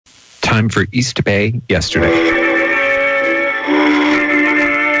Time for East Bay Yesterday.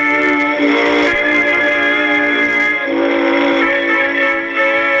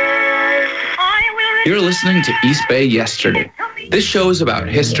 You're listening to East Bay Yesterday. This show is about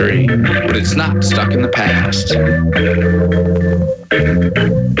history, but it's not stuck in the past.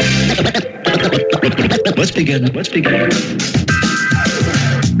 Let's begin.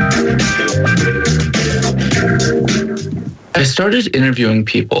 I started interviewing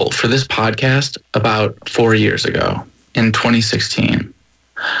people for this podcast about 4 years ago, in 2016.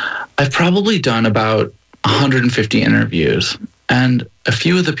 I've probably done about 150 interviews, and a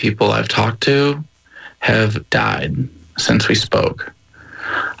few of the people I've talked to have died since we spoke.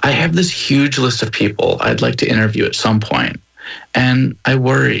 I have this huge list of people I'd like to interview at some point, and I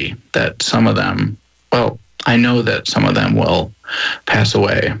worry that some of them, well, I know that some of them will pass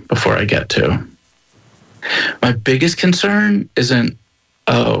away before I get to. My biggest concern isn't,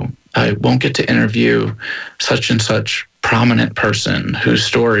 I won't get to interview such and such prominent person whose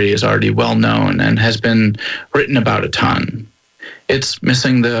story is already well known and has been written about a ton. It's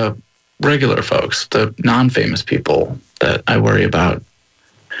missing the regular folks, the non-famous people that I worry about.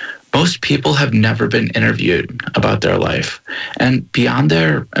 Most people have never been interviewed about their life, and beyond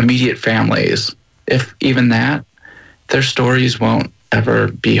their immediate families, if even that, their stories won't ever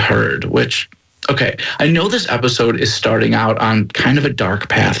be heard, which, okay, I know this episode is starting out on kind of a dark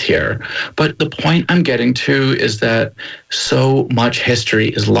path here, but the point I'm getting to is that so much history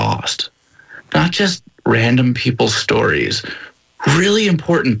is lost. Not just random people's stories, really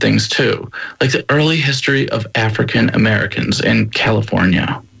important things too, like the early history of African Americans in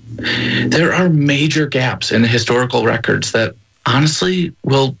California. There are major gaps in the historical records that honestly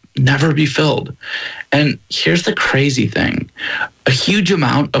will never be filled. And here's the crazy thing. A huge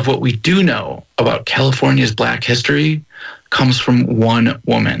amount of what we do know about California's Black history comes from one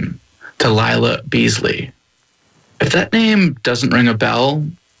woman, Delilah Beasley. If that name doesn't ring a bell,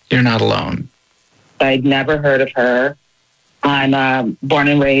 you're not alone. I'd never heard of her. I'm born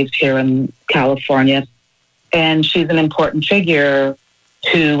and raised here in California, and she's an important figure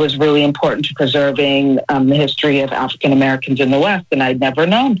who was really important to preserving the history of African Americans in the West, and I'd never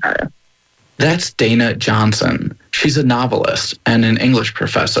known her. That's Dana Johnson. She's a novelist and an English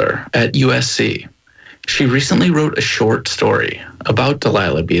professor at USC. She recently wrote a short story about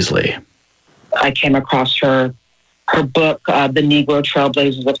Delilah Beasley. I came across her book, The Negro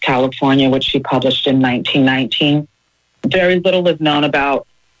Trailblazers of California, which she published in 1919. Very little is known about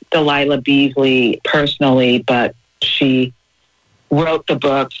Delilah Beasley personally, but she wrote the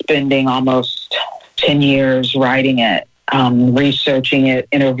book, spending almost 10 years writing it, researching it,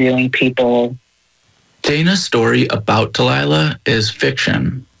 interviewing people. Dana's story about Delilah is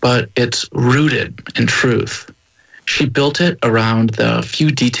fiction, but it's rooted in truth. She built it around the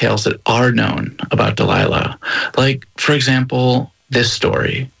few details that are known about Delilah. Like, for example, this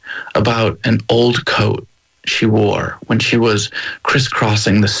story about an old coat she wore when she was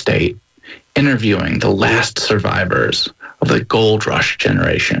crisscrossing the state, interviewing the last survivors of the gold rush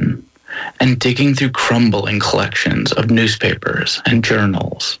generation, and digging through crumbling collections of newspapers and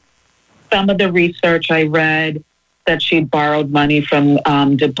journals. Some of the research I read that she'd borrowed money from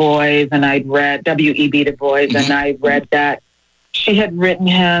Du Bois, and I'd read W.E.B. Du Bois, and I read that she had written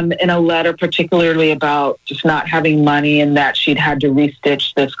him in a letter particularly about just not having money, and that she'd had to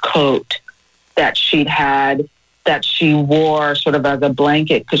restitch this coat that she wore sort of as a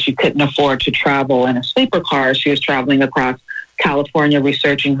blanket because she couldn't afford to travel in a sleeper car. She was traveling across California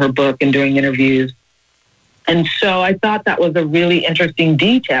researching her book and doing interviews. And so I thought that was a really interesting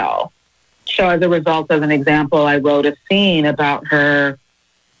detail. So as a result, as an example, I wrote a scene about her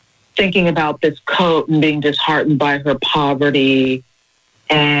thinking about this coat and being disheartened by her poverty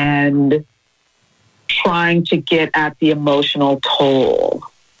and trying to get at the emotional toll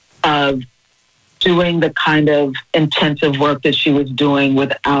of doing the kind of intensive work that she was doing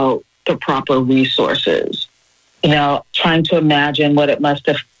without the proper resources. You know, trying to imagine what it must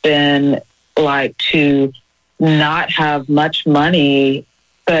have been like to not have much money,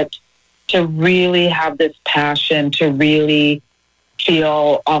 but to really have this passion, to really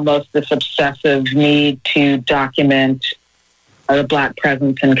feel almost this obsessive need to document the Black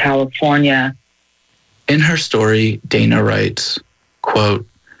presence in California. In her story, Dana writes, quote,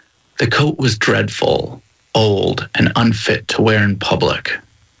 "The coat was dreadful, old, and unfit to wear in public.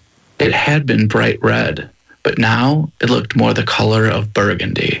 It had been bright red, but now it looked more the color of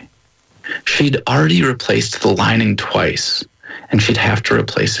burgundy. She'd already replaced the lining twice, and she'd have to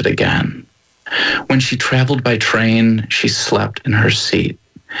replace it again. When she traveled by train, she slept in her seat,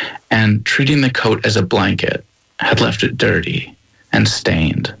 and treating the coat as a blanket had left it dirty and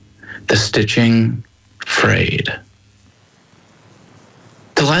stained, the stitching frayed.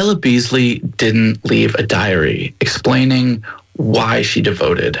 Delilah Beasley didn't leave a diary explaining why she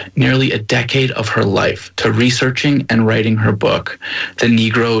devoted nearly a decade of her life to researching and writing her book, The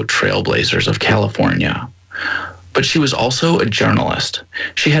Negro Trailblazers of California. But she was also a journalist.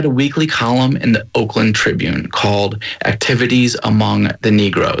 She had a weekly column in the Oakland Tribune called Activities Among the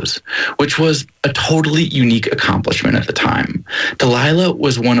Negroes, which was a totally unique accomplishment at the time. Delilah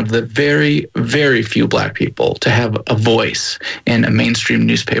was one of the very, very few Black people to have a voice in a mainstream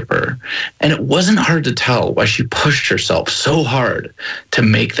newspaper. And it wasn't hard to tell why she pushed herself so hard to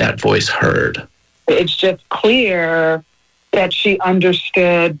make that voice heard. It's just clear that she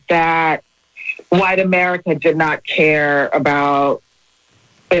understood that white America did not care about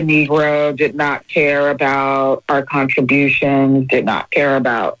the Negro, did not care about our contributions, did not care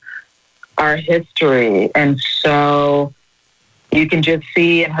about our history. And so you can just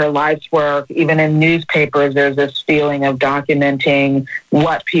see in her life's work, even in newspapers, there's this feeling of documenting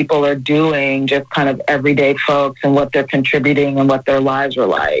what people are doing, just kind of everyday folks and what they're contributing and what their lives are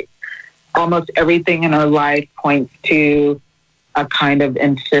like. Almost everything in her life points to a kind of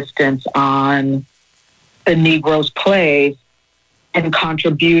insistence on the Negro's place and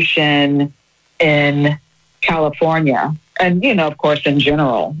contribution in California and, of course, in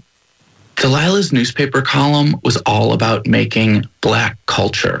general. Delilah's newspaper column was all about making Black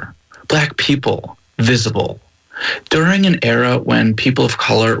culture, Black people, visible. During an era when people of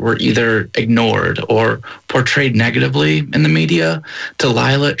color were either ignored or portrayed negatively in the media,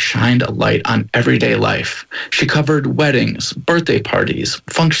 Delilah shined a light on everyday life. She covered weddings, birthday parties,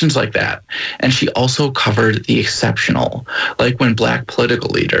 functions like that. And she also covered the exceptional, like when Black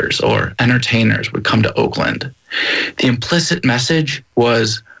political leaders or entertainers would come to Oakland. The implicit message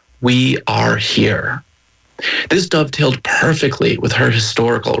was, "We are here." This dovetailed perfectly with her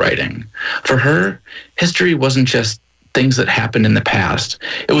historical writing. For her, history wasn't just things that happened in the past.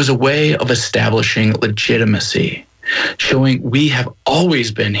 It was a way of establishing legitimacy, showing we have always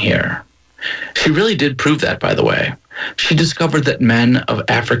been here. She really did prove that, by the way. She discovered that men of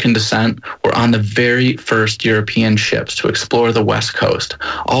African descent were on the very first European ships to explore the West Coast,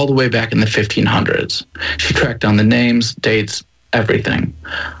 all the way back in the 1500s. She tracked down the names, dates, everything.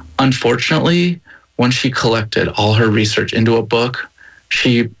 Unfortunately, when she collected all her research into a book,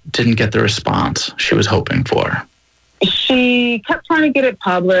 she didn't get the response she was hoping for. She kept trying to get it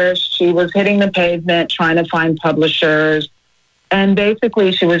published. She was hitting the pavement, trying to find publishers. And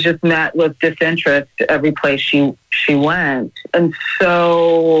basically, she was just met with disinterest every place she went. And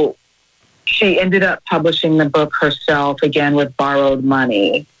so she ended up publishing the book herself, again, with borrowed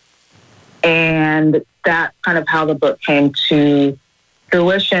money. And that's kind of how the book came to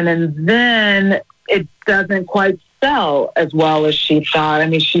fruition. And then it doesn't quite sell as well as she thought. I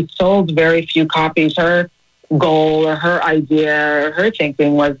mean, she sold very few copies. Her goal or her idea or her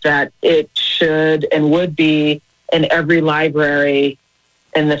thinking was that it should and would be in every library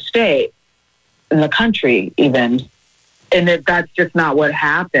in the state, in the country even. And that's just not what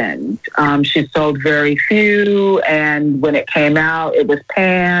happened. She sold very few, and when it came out, it was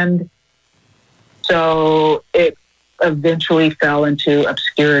panned. So it eventually fell into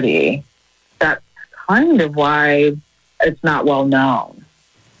obscurity. That's kind of why it's not well known.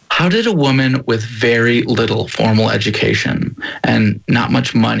 How did a woman with very little formal education and not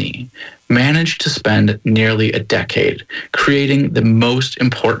much money manage to spend nearly a decade creating the most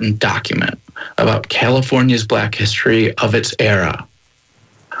important document about California's Black history of its era?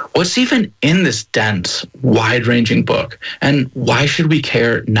 What's even in this dense, wide-ranging book, and why should we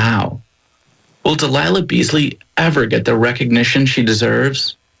care now? Will Delilah Beasley ever get the recognition she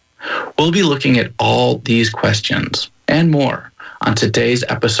deserves? We'll be looking at all these questions and more on today's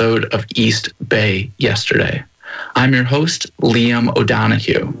episode of East Bay Yesterday. I'm your host, Liam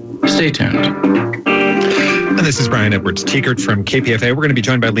O'Donoghue. Stay tuned. And this is Brian Edwards Teekert from KPFA. We're going to be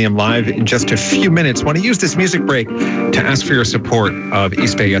joined by Liam live in just a few minutes. I want to use this music break to ask for your support of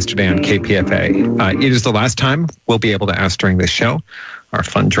East Bay Yesterday on KPFA. It is the last time we'll be able to ask during this show. Our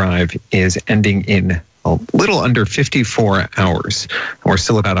fund drive is ending in a little under 54 hours. We're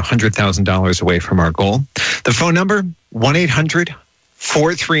still about $100,000 away from our goal. The phone number,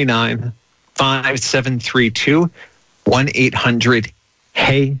 1-800-439-5732,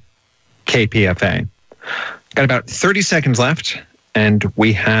 1-800-HEY-KPFA. Got about 30 seconds left, and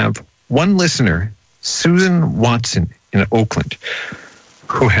we have one listener, Susan Watson in Oakland,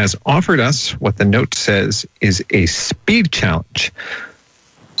 who has offered us what the note says is a speed challenge.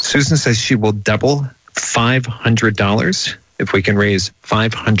 Susan says she will double $500 if we can raise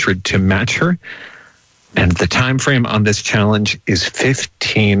 $500 to match her. And the time frame on this challenge is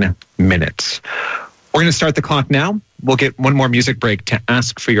 15 minutes. We're going to start the clock now. We'll get one more music break to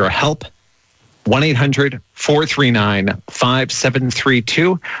ask for your help.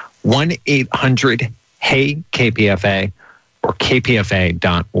 1-800-439-5732, 1-800-HEY-KPFA, or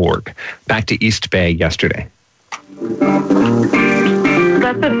kpfa.org. Back to East Bay yesterday.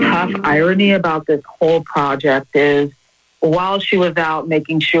 That's a tough irony about this whole project is while she was out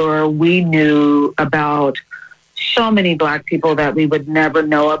making sure we knew about so many Black people that we would never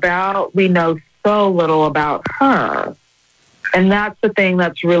know about, we know so little about her. And that's the thing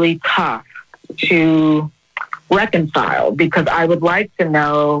that's really tough to reconcile, because I would like to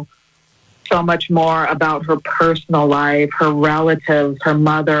know so much more about her personal life, her relatives, her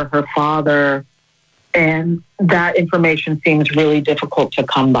mother, her father, and that information seems really difficult to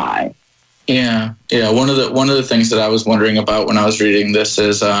come by. Yeah. One of the things that I was wondering about when I was reading this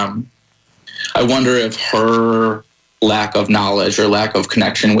is I wonder if her lack of knowledge or lack of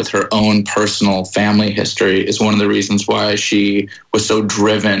connection with her own personal family history is one of the reasons why she was so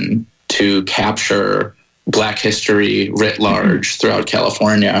driven to capture Black history writ large throughout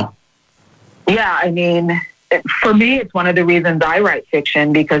California. Yeah, I mean, for me, it's one of the reasons I write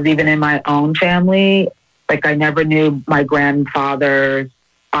fiction, because even in my own family, like I never knew my grandfathers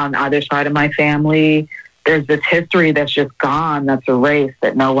on either side of my family. There's this history that's just gone, that's erased,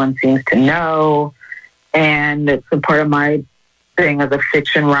 that no one seems to know. And it's a part of my thing as a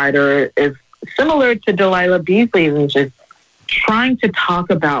fiction writer is similar to Delilah Beasley, who's just trying to talk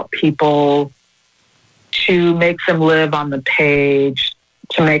about people to make them live on the page,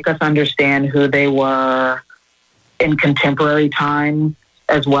 to make us understand who they were in contemporary time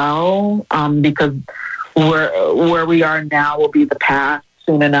as well, because where we are now will be the past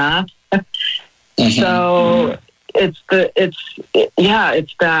soon enough. So it's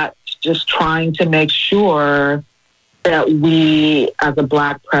that just trying to make sure that we, as a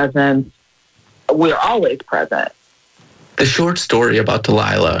Black presence, we're always present. The short story about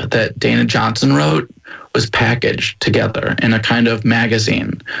Delilah that Dana Johnson wrote was packaged together in a kind of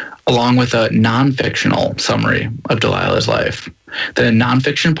magazine, along with a non-fictional summary of Delilah's life. The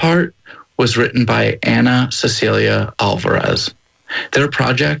nonfiction part was written by Ana Cecilia Alvarez. Their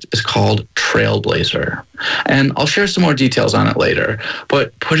project is called Trailblazer, and I'll share some more details on it later,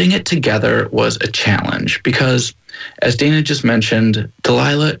 but putting it together was a challenge because, as Dana just mentioned,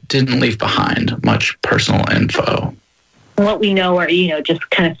 Delilah didn't leave behind much personal info. What we know are, just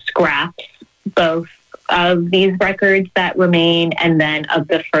kind of scraps, both of these records that remain and then of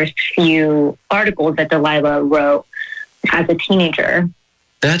the first few articles that Delilah wrote as a teenager.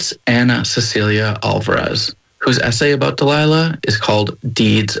 That's Ana Cecilia Alvarez, whose essay about Delilah is called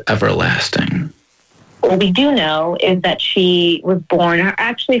Deeds Everlasting. What we do know is that she was born,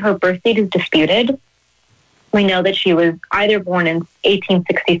 actually her birth date is disputed. We know that she was either born in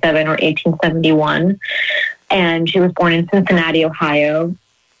 1867 or 1871, and she was born in Cincinnati, Ohio.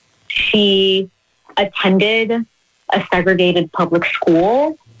 She attended a segregated public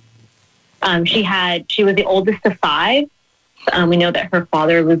school. She was the oldest of five. We know that her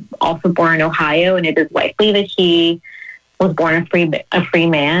father was also born in Ohio, and it is likely that he was born a free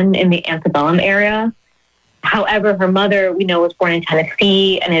man in the antebellum era. However, her mother, we know, was born in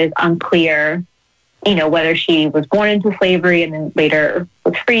Tennessee, and it is unclear, whether she was born into slavery and then later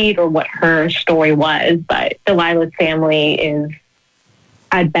was freed or what her story was. But Delilah's family is,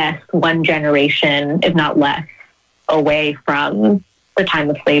 at best, one generation, if not less, away from the time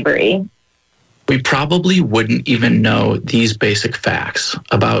of slavery. We probably wouldn't even know these basic facts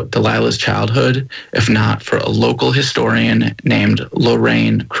about Delilah's childhood if not for a local historian named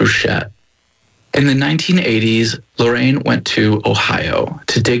Lorraine Cruchette. In the 1980s, Lorraine went to Ohio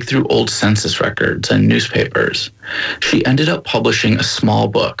to dig through old census records and newspapers. She ended up publishing a small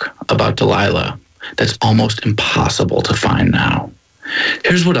book about Delilah that's almost impossible to find now.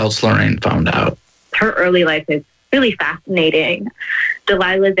 Here's what else Lorraine found out. Her early life is really fascinating.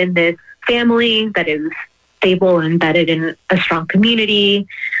 Delilah's in this family that is stable and embedded in a strong community.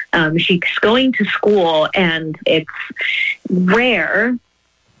 She's going to school, and it's rare,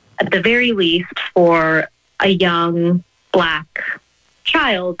 at the very least, for a young Black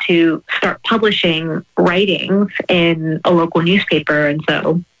child to start publishing writings in a local newspaper. And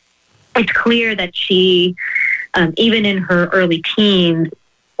so it's clear that she, even in her early teens,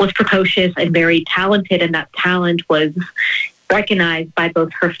 was precocious and very talented, and that talent was recognized by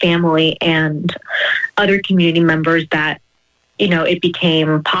both her family and other community members, that, it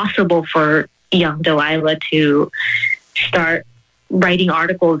became possible for young Delilah to start writing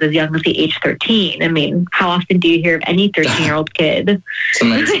articles as young as the age 13. I mean, how often do you hear of any 13-year-old kid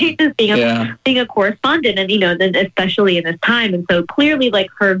just being a correspondent? And, then especially in this time. And so clearly, like,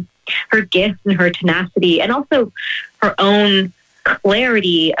 her gift and her tenacity and also her own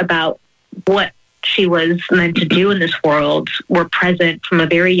clarity about what she was meant to do in this world were present from a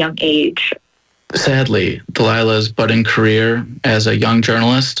very young age. Sadly, Delilah's budding career as a young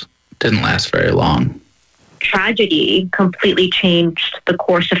journalist didn't last very long. Tragedy completely changed the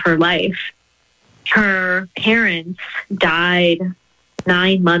course of her life. Her parents died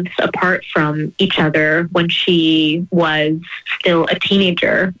 9 months apart from each other when she was still a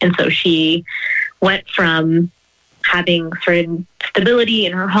teenager. And so she went from having certain stability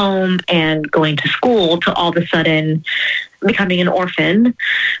in her home and going to school to all of a sudden becoming an orphan.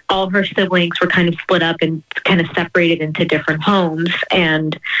 All her siblings were kind of split up and kind of separated into different homes.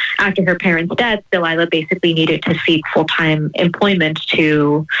 And after her parents' death, Delilah basically needed to seek full-time employment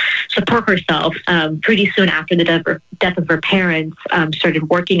to support herself. Pretty soon after the death of her parents,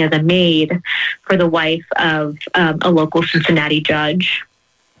 started working as a maid for the wife of a local Cincinnati judge.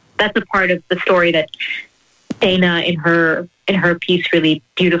 That's a part of the story that Dana in her piece really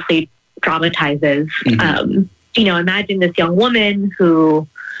beautifully dramatizes. Mm-hmm. Imagine this young woman who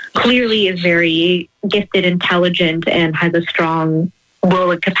clearly is very gifted, intelligent, and has a strong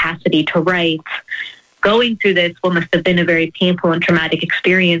will and capacity to write, going through this what must have been a very painful and traumatic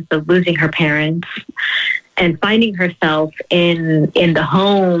experience of losing her parents and finding herself in the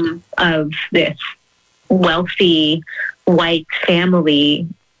home of this wealthy white family.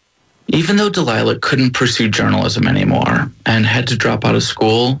 Even though Delilah couldn't pursue journalism anymore and had to drop out of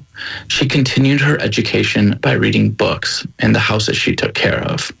school, she continued her education by reading books in the house that she took care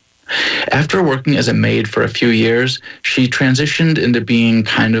of. After working as a maid for a few years, she transitioned into being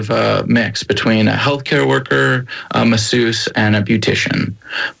kind of a mix between a healthcare worker, a masseuse, and a beautician.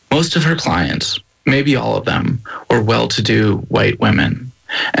 Most of her clients, maybe all of them, were well-to-do white women.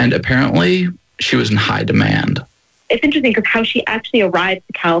 And apparently, she was in high demand. It's interesting because how she actually arrived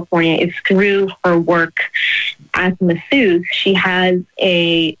to California is through her work as a masseuse. She has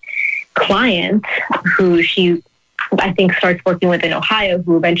a client who she, I think, starts working with in Ohio,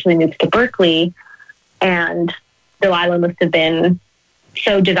 who eventually moves to Berkeley. And Delilah must have been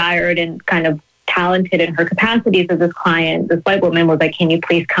so desired and kind of talented in her capacities as this client. This white woman was like, can you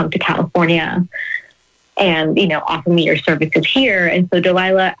please come to California and, offer me your services here? And so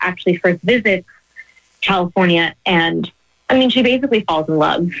Delilah actually first visits California, and she basically falls in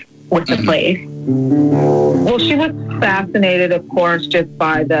love with the place. Well, she was fascinated, of course, just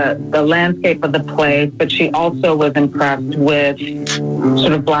by the landscape of the place, but she also was impressed with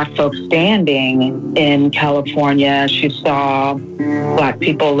sort of Black folks standing in California. She saw Black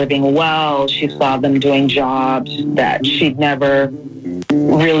people living well. She saw them doing jobs that she'd never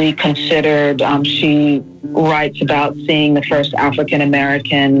really considered. She writes about seeing the first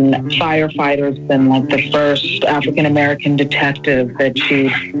African-American firefighters and like the first African-American detective that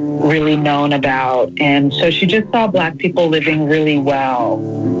she'd really known about. And so she just saw Black people living really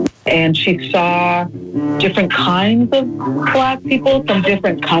well. And she saw different kinds of Black people from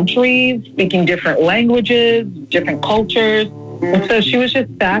different countries, speaking different languages, different cultures. And so she was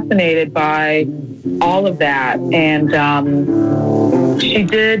just fascinated by all of that. And she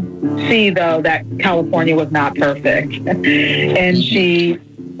did see, though, that California was not perfect. And she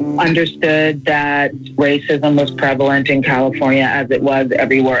understood that racism was prevalent in California as it was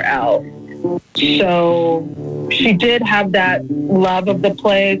everywhere else. So she did have that love of the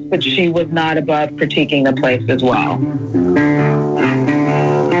place, but she was not above critiquing the place as well.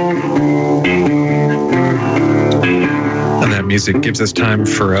 And that music gives us time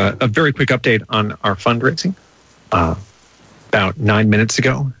for a very quick update on our fundraising. About 9 minutes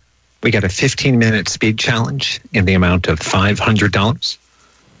ago, we got a 15-minute speed challenge in the amount of $500.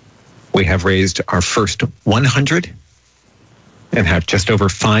 We have raised our first $100 and have just over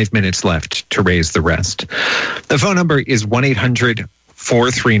 5 minutes left to raise the rest. The phone number is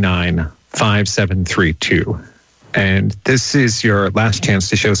 1-800-439-5732. And this is your last chance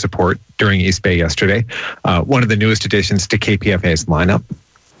to show support during East Bay yesterday, one of the newest additions to KPFA's lineup.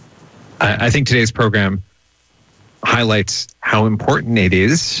 I think today's program highlights how important it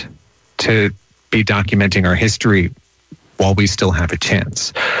is to be documenting our history while we still have a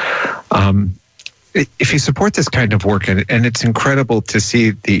chance. If you support this kind of work, and it's incredible to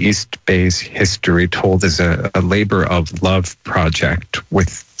see the East Bay's history told as a labor of love project with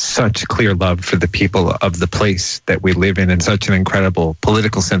such clear love for the people of the place that we live in and such an incredible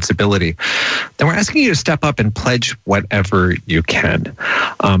political sensibility, then we're asking you to step up and pledge whatever you can.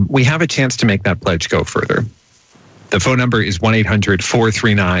 We have a chance to make that pledge go further. The phone number is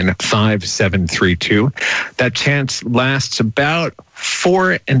 1-800-439-5732. That chance lasts about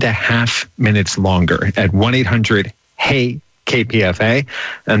 4.5 minutes longer at 1-800-HEY-KPFA.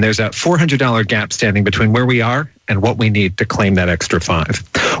 And there's a $400 gap standing between where we are and what we need to claim that extra $5.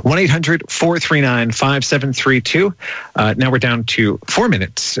 1-800-439-5732. Now we're down to 4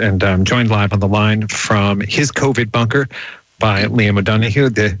 minutes, and I'm joined live on the line from his COVID bunker by Liam O'Donoghue,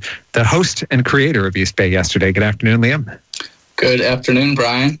 the host and creator of East Bay Yesterday. Good afternoon, Liam. Good afternoon,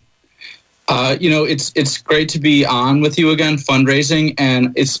 Brian. It's great to be on with you again, fundraising,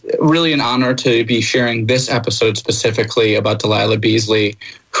 and it's really an honor to be sharing this episode specifically about Delilah Beasley,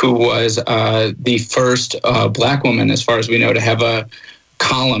 who was the first Black woman, as far as we know, to have a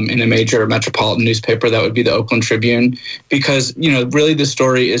column in a major metropolitan newspaper. That would be the Oakland Tribune, because, really the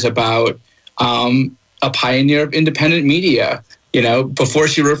story is about a pioneer of independent media. Before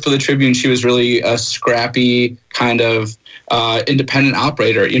she wrote for the Tribune, she was really a scrappy kind of independent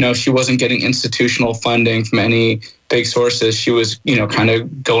operator. She wasn't getting institutional funding from any big sources. She was, kind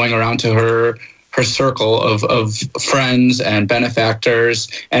of going around to her circle of friends and benefactors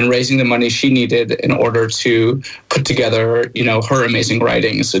and raising the money she needed in order to put together, her amazing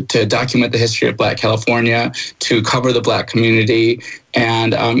writings to document the history of Black California, to cover the Black community.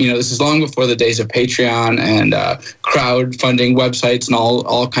 And, this is long before the days of Patreon and crowdfunding websites and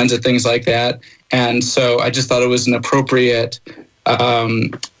all kinds of things like that. And so I just thought it was an appropriate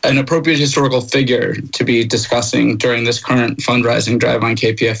historical figure to be discussing during this current fundraising drive on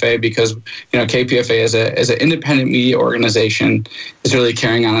KPFA, because KPFA as an independent media organization is really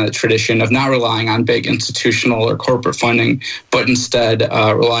carrying on a tradition of not relying on big institutional or corporate funding, but instead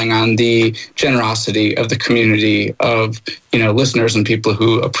relying on the generosity of the community of listeners and people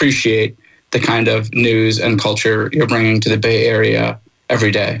who appreciate the kind of news and culture you're bringing to the Bay Area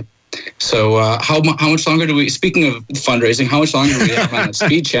every day. So how much longer do we, speaking of fundraising, how much longer do we have on the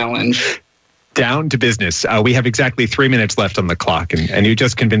speed challenge? Down to business. We have exactly 3 minutes left on the clock, and you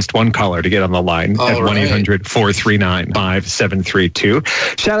just convinced one caller to get on the line at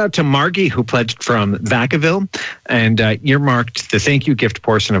 1-800-439-5732. Shout out to Margie, who pledged from Vacaville, and earmarked the thank you gift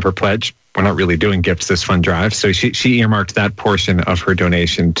portion of her pledge. We're not really doing gifts this fund drive, so she earmarked that portion of her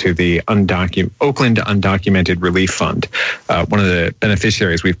donation to the Oakland Undocumented Relief Fund, one of the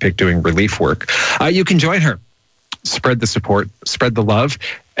beneficiaries we've picked doing relief work. You can join her. Spread the support, spread the love,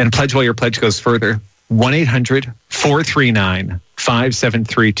 and pledge while your pledge goes further.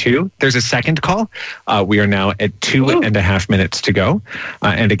 1-800-439-5732. There's a second call. We are now at 2.5 minutes to go.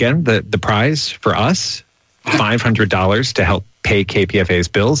 And again, the prize for us, $500 to help pay KPFA's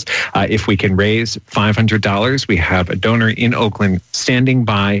bills. If we can raise $500, we have a donor in Oakland standing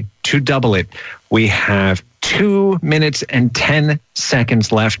by to double it. We have 2 minutes and 10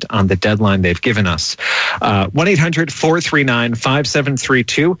 seconds left on the deadline they've given us.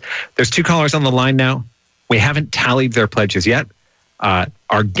 1-800-439-5732. There's 2 callers on the line now. We haven't tallied their pledges yet.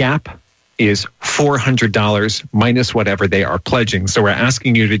 Our gap is $400 minus whatever they are pledging. So we're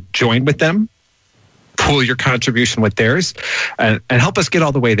asking you to join with them, pool your contribution with theirs, and help us get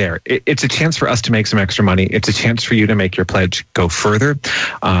all the way there. It's a chance for us to make some extra money. It's a chance for you to make your pledge go further.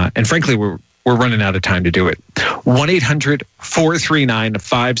 And frankly, we're running out of time to do it.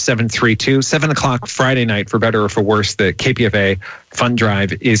 1-800-439-5732. 7 o'clock Friday night, for better or for worse, the KPFA Fund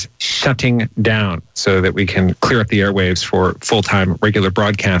Drive is shutting down so that we can clear up the airwaves for full-time regular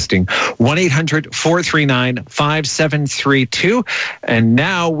broadcasting. 1-800-439-5732. And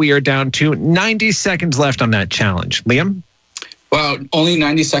now we are down to 90 seconds left on that challenge. Liam? Wow, only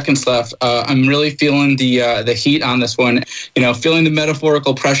 90 seconds left. I'm really feeling the heat on this one, feeling the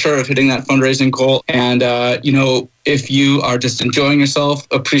metaphorical pressure of hitting that fundraising goal. And, if you are just enjoying yourself,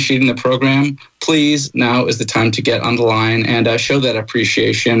 appreciating the program, please, now is the time to get on the line and show that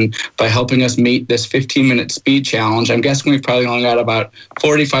appreciation by helping us meet this 15-minute speed challenge. I'm guessing we've probably only got about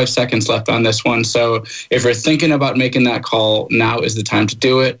 45 seconds left on this one. So if you're thinking about making that call, now is the time to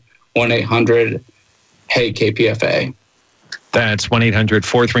do it. 1-800-HEY-KPFA. That's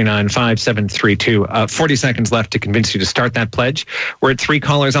 1-800-439-5732. 40 seconds left to convince you to start that pledge. We're at 3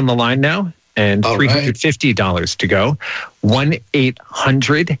 callers on the line now and $350 to go.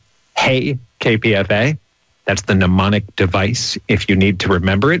 1-800-HEY-KPFA. That's the mnemonic device if you need to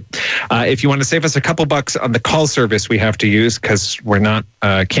remember it. If you want to save us a couple bucks on the call service we have to use because we're not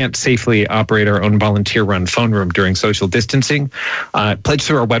can't safely operate our own volunteer-run phone room during social distancing, pledge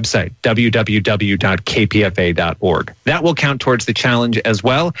through our website, www.kpfa.org. That will count towards the challenge as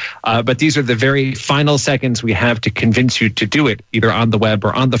well. But these are the very final seconds we have to convince you to do it, either on the web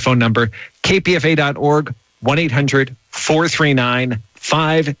or on the phone number, kpfa.org, 1-800-439-5732.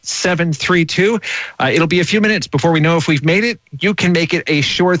 5732. It'll be a few minutes before we know if we've made it. You can make it a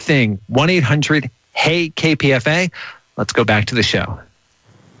sure thing. 1-800-HEY-KPFA. Let's go back to the show.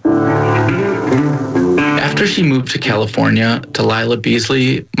 After she moved to California, Delilah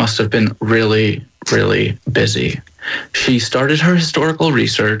Beasley must have been really, really busy. She started her historical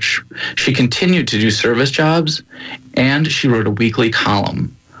research, she continued to do service jobs, and she wrote a weekly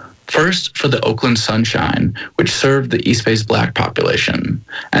column. First for the Oakland Sunshine, which served the East Bay's Black population,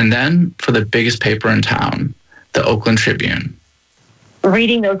 and then for the biggest paper in town, the Oakland Tribune.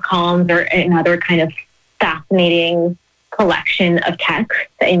 Reading those columns are another kind of fascinating collection of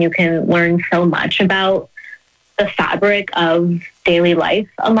texts, and you can learn so much about the fabric of daily life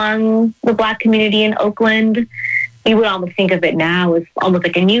among the Black community in Oakland. We would almost think of it now as almost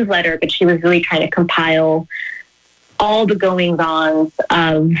like a newsletter, but she was really trying to compile all the goings-on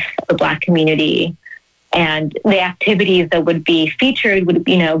of the Black community, and the activities that would be featured would,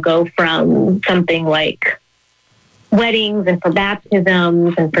 go from something like weddings and for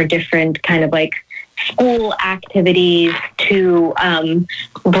baptisms and for different kind of like school activities to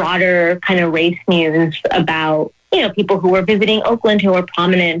broader kind of race news about, people who were visiting Oakland who were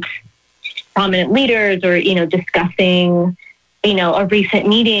prominent leaders, or, discussing, a recent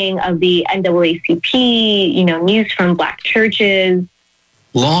meeting of the NAACP, news from Black churches.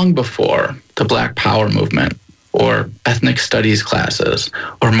 Long before the Black Power movement or ethnic studies classes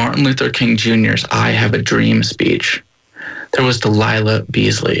or Martin Luther King Jr.'s I Have a Dream speech, there was Delilah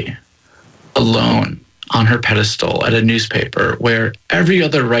Beasley, alone on her pedestal at a newspaper where every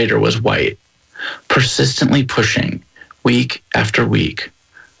other writer was white, persistently pushing week after week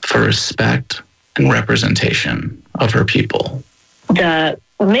for respect and representation of her people. The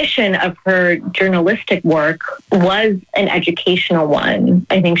mission of her journalistic work was an educational one.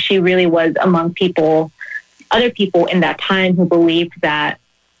 I think she really was among other people in that time who believed that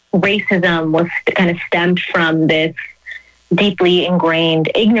racism was kind of stemmed from this deeply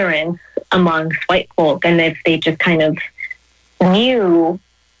ingrained ignorance amongst white folk, and if they just kind of knew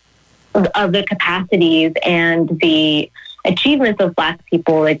of the capacities and the achievements of Black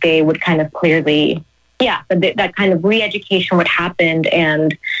people, like they would kind of clearly, that kind of re-education would happen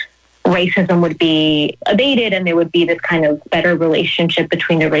and racism would be abated and there would be this kind of better relationship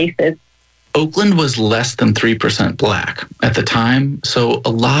between the races. Oakland was less than 3% Black at the time, so a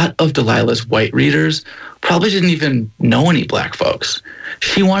lot of Delilah's white readers probably didn't even know any Black folks.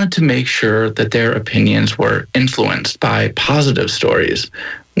 She wanted to make sure that their opinions were influenced by positive stories,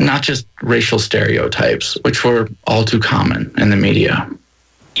 not just racial stereotypes, which were all too common in the media.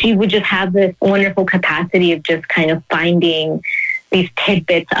 She would just have this wonderful capacity of just kind of finding these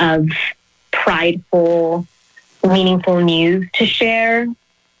tidbits of prideful, meaningful news to share.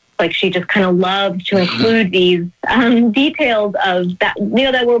 Like she just kind of loved to include these details of that,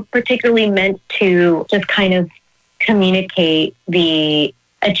 that were particularly meant to just kind of communicate the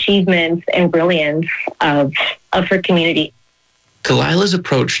achievements and brilliance of her community. Delilah's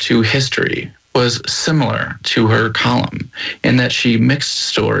approach to history was similar to her column in that she mixed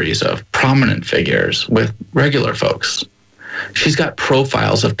stories of prominent figures with regular folks. She's got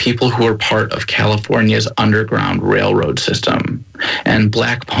profiles of people who were part of California's underground railroad system and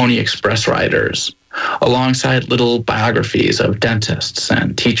Black Pony Express riders, alongside little biographies of dentists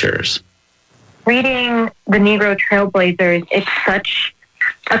and teachers. Reading the Negro Trailblazers, it's such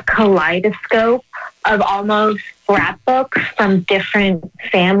a kaleidoscope of almost scrapbooks from different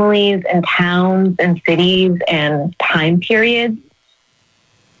families and towns and cities and time periods.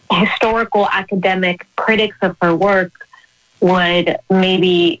 Historical academic critics of her work would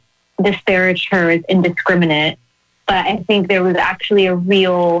maybe disparage her as indiscriminate, but I think there was actually a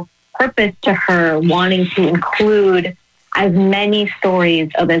real purpose to her wanting to include as many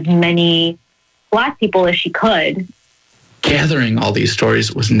stories of as many Black people as she could. Gathering all these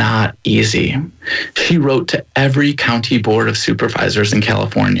stories was not easy. She wrote to every county board of supervisors in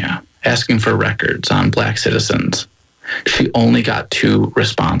California, asking for records on Black citizens. She only got 2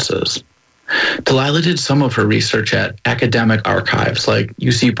 responses. Delilah did some of her research at academic archives like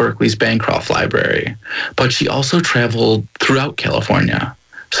UC Berkeley's Bancroft Library, but she also traveled throughout California,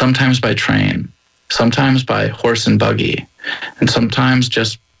 sometimes by train, sometimes by horse and buggy, and sometimes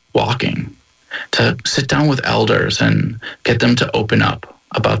just walking, to sit down with elders and get them to open up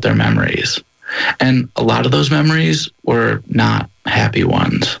about their memories. And a lot of those memories were not happy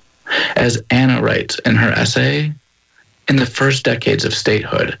ones. As Anna writes in her essay, in the first decades of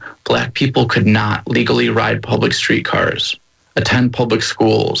statehood, Black people could not legally ride public streetcars, attend public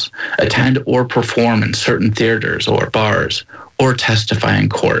schools, attend or perform in certain theaters or bars, or testify in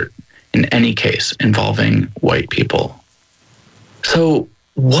court in any case involving white people. So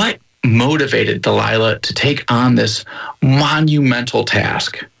what motivated Delilah to take on this monumental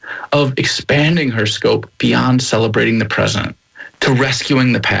task of expanding her scope beyond celebrating the present to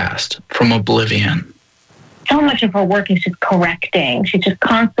rescuing the past from oblivion? So much of her work is just correcting. She's just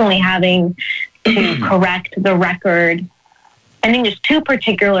constantly having to correct the record. I think there's two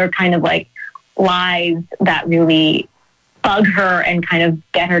particular kind of like lies that really bug her and kind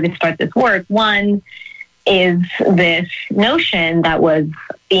of get her to start this work. One is this notion that was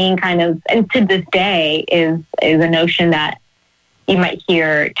being kind of, and to this day is a notion that you might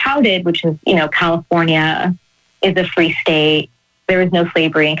hear touted, which is, you know, California is a free state. There is no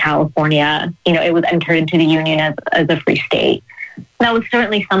slavery in California. You know, it was entered into the Union as a free state. That was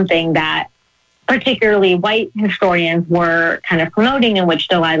certainly something that particularly white historians were kind of promoting, in which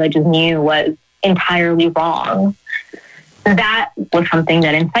Delilah just knew was entirely wrong. That was something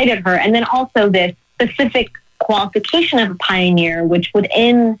that incited her. And then also this specific qualification of a pioneer, which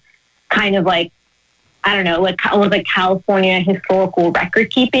within kind of like, I don't know, like California historical record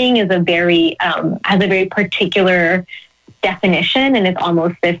keeping is a very, has a very particular definition. And it's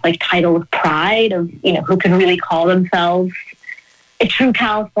almost this like title of pride of, you know, who can really call themselves a true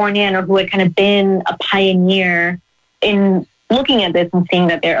Californian or who had kind of been a pioneer. In looking at this and seeing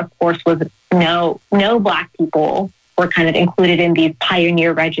that there, of course, was no Black people were kind of included in these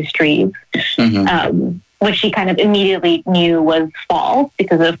pioneer registries, which she kind of immediately knew was false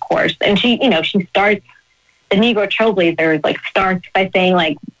because, of course, and she starts, the Negro Trailblazers, like, starts by saying,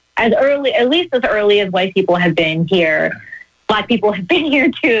 like, at least as early as white people have been here, Black people have been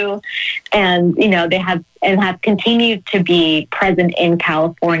here too, and, you know, they have continued to be present in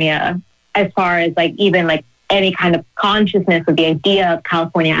California as far as, like, even, like, any kind of consciousness of the idea of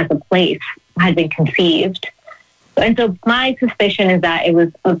California as a place had been conceived. And so my suspicion is that it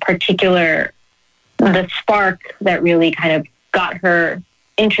was the spark that really kind of got her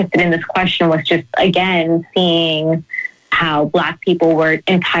interested in this question was just, again, seeing how Black people were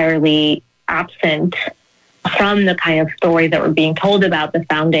entirely absent from the kind of stories that were being told about the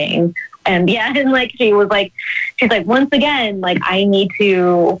founding. And yeah, and like she's like, once again, like, I need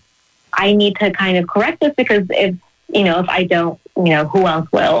to kind of correct this, because if I don't, you know, who else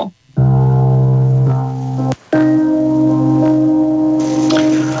will?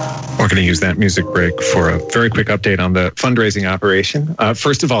 We're going to use that music break for a very quick update on the fundraising operation.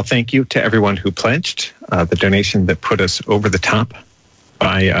 First of all, thank you to everyone who pledged. The donation that put us over the top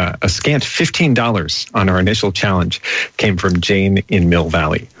by a scant $15 on our initial challenge came from Jane in Mill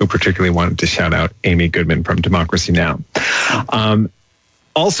Valley, who particularly wanted to shout out Amy Goodman from Democracy Now!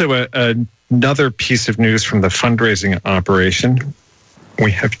 Also, another piece of news from the fundraising operation. We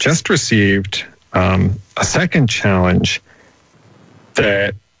have just received a second challenge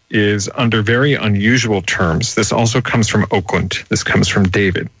that is under very unusual terms. This also comes from Oakland. This comes from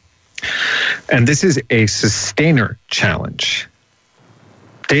David. And this is a sustainer challenge.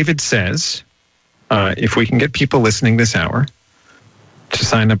 David says, if we can get people listening this hour to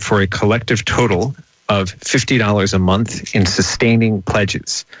sign up for a collective total of $50 a month in sustaining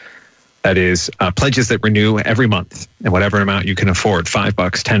pledges. That is pledges that renew every month and whatever amount you can afford, $5,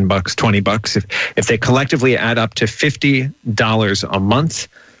 $10, $20. If they collectively add up to $50 a month,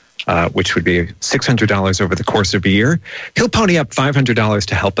 which would be $600 over the course of a year, he'll pony up $500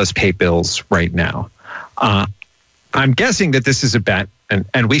 to help us pay bills right now. I'm guessing that this is a bet,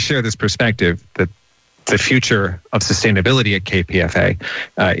 and we share this perspective, that the future of sustainability at KPFA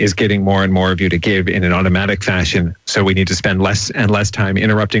is getting more and more of you to give in an automatic fashion. So we need to spend less and less time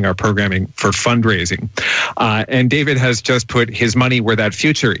interrupting our programming for fundraising. And David has just put his money where that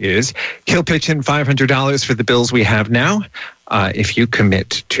future is. He'll pitch in $500 for the bills we have now if you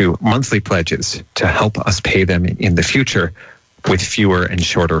commit to monthly pledges to help us pay them in the future with fewer and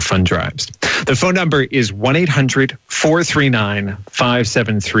shorter fund drives. The phone number is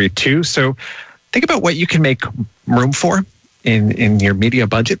 1-800-439-5732. So think about what you can make room for in your media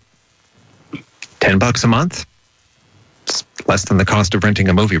budget. $10 a month. It's less than the cost of renting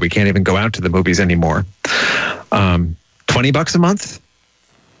a movie. We can't even go out to the movies anymore. $20 a month.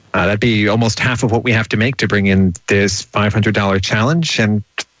 That'd be almost half of what we have to make to bring in this $500 challenge, and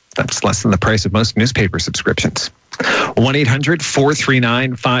that's less than the price of most newspaper subscriptions.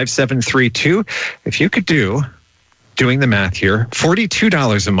 1-800-439-5732. If you could doing the math here,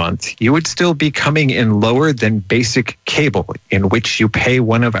 $42 a month, you would still be coming in lower than basic cable, in which you pay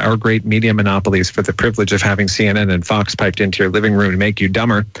one of our great media monopolies for the privilege of having CNN and Fox piped into your living room to make you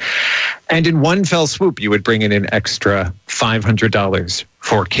dumber. And in one fell swoop, you would bring in an extra $500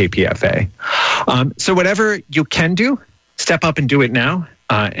 for KPFA. So whatever you can do, step up and do it now.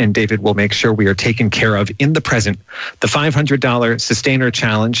 and David will make sure we are taken care of in the present. The $500 Sustainer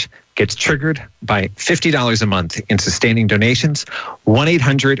Challenge gets triggered by $50 a month in sustaining donations.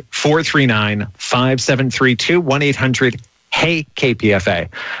 1-800-439-5732, 1-800-HEY-KPFA.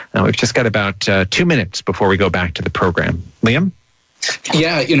 Now, we've just got about 2 minutes before we go back to the program. Liam?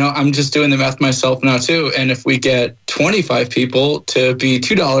 Yeah, I'm just doing the math myself now too. And if we get 25 people to be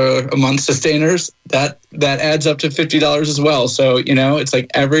 $2 a month sustainers, that adds up to $50 as well. So, it's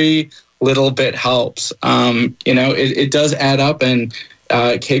like every little bit helps. It does add up, and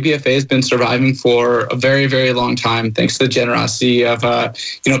KPFA has been surviving for a very, very long time, thanks to the generosity of,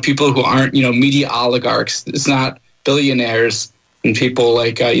 people who aren't, media oligarchs. It's not billionaires and people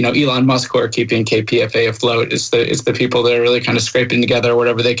like, Elon Musk who are keeping KPFA afloat. It's the people that are really kind of scraping together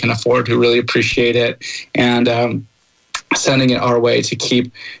whatever they can afford, who really appreciate it, and sending it our way to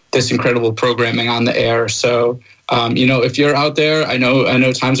keep this incredible programming on the air. So, if you're out there, I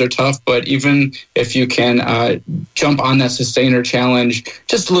know times are tough, but even if you can jump on that Sustainer Challenge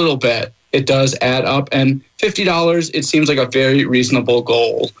just a little bit, it does add up. And $50, it seems like a very reasonable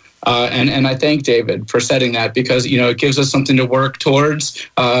goal. And I thank David for setting that, because, it gives us something to work towards,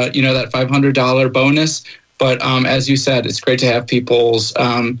 that $500 bonus. But as you said, it's great to have people's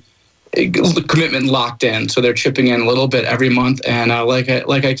commitment locked in, so they're chipping in a little bit every month. And like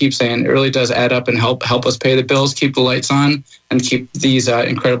I keep saying, it really does add up and help us pay the bills, keep the lights on, and keep these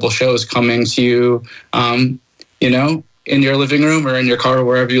incredible shows coming to you, in your living room or in your car or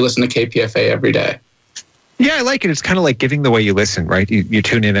wherever you listen to KPFA every day. Yeah, I like it. It's kind of like giving the way you listen, right? You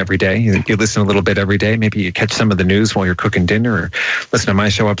tune in every day. You listen a little bit every day. Maybe you catch some of the news while you're cooking dinner, or listen to my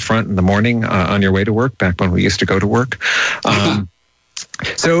show up front in the morning on your way to work, back when we used to go to work.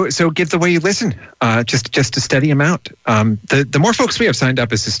 So give the way you listen, just a steady amount. The more folks we have signed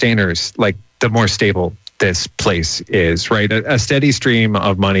up as sustainers, like the more stable this place is, right? A steady stream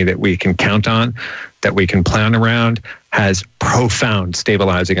of money that we can count on, that we can plan around, has profound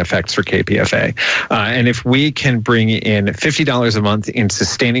stabilizing effects for KPFA. And if we can bring in $50 a month in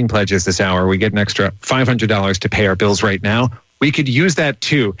sustaining pledges this hour, we get an extra $500 to pay our bills right now. We could use that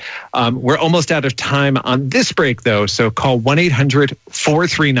too. We're almost out of time on this break, though. So call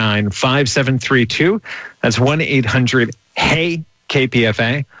 1-800-439-5732. That's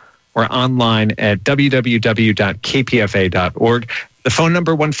 1-800-HEY-KPFA. We're online at www.kpfa.org. The phone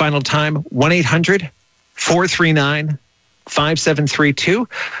number, one final time, 1-800-439-5732.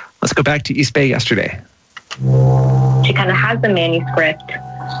 Let's go back to East Bay yesterday. She kind of has the manuscript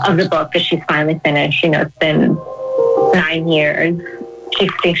of the book that she's finally finished. It's been 9 years. She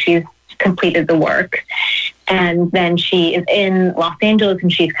thinks she's completed the work. And then she is in Los Angeles,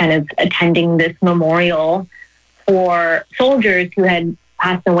 and she's kind of attending this memorial for soldiers who had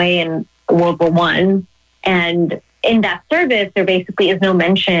passed away in World War I. And in that service, there basically is no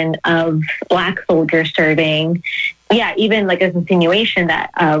mention of Black soldiers serving. Yeah, even like an insinuation that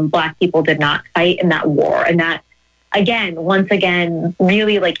Black people did not fight in that war. And that, once again,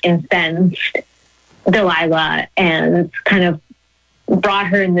 really like incensed Delilah and kind of brought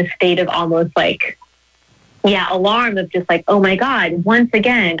her in this state of almost like, alarm of just like, oh my God, once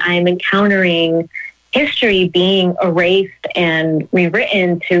again, I'm encountering history being erased and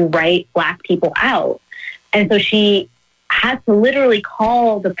rewritten to write Black people out. And so she had to literally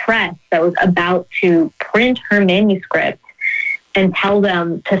call the press that was about to print her manuscript and tell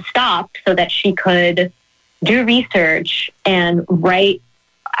them to stop so that she could do research and write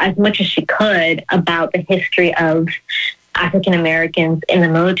as much as she could about the history of African Americans in the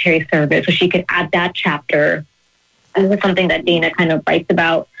military service, so she could add that chapter. And it was something that Dana kind of writes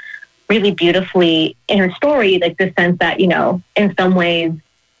about really beautifully in her story, like the sense that, in some ways,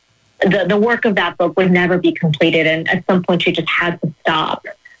 the work of that book would never be completed. And at some point she just had to stop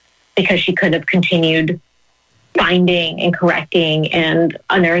because she could have continued finding and correcting and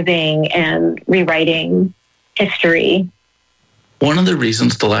unearthing and rewriting history. One of the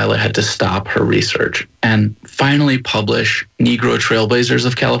reasons Delilah had to stop her research and finally publish Negro Trailblazers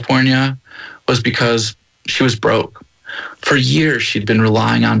of California was because she was broke. For years, she'd been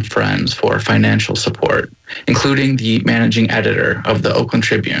relying on friends for financial support, including the managing editor of the Oakland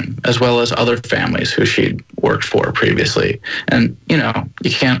Tribune, as well as other families who she'd worked for previously. And,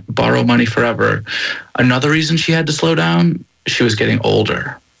 you can't borrow money forever. Another reason she had to slow down, she was getting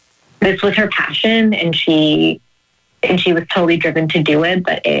older. This was her passion, and she was totally driven to do it,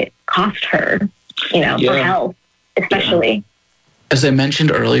 but it cost her, for health, especially. Yeah. As I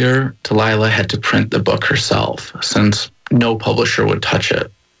mentioned earlier, Delilah had to print the book herself since no publisher would touch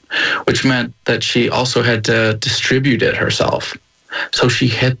it, which meant that she also had to distribute it herself. So she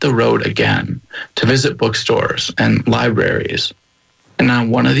hit the road again to visit bookstores and libraries. And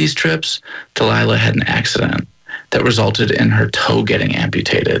on one of these trips, Delilah had an accident that resulted in her toe getting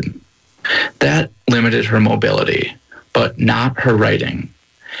amputated. That limited her mobility, but not her writing.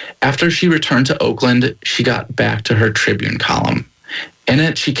 After she returned to Oakland, she got back to her Tribune column. In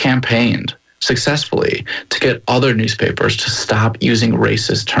it, she campaigned successfully to get other newspapers to stop using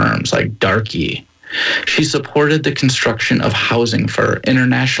racist terms like darky. She supported the construction of housing for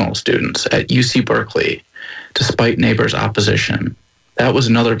international students at UC Berkeley, despite neighbors' opposition. That was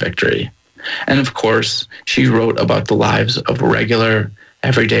another victory. And of course, she wrote about the lives of regular,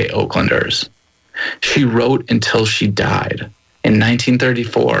 everyday Oaklanders. She wrote until she died in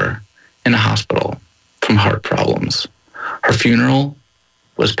 1934 in a hospital from heart problems. Her funeral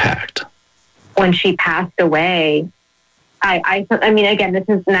was packed. When she passed away, I mean, again, this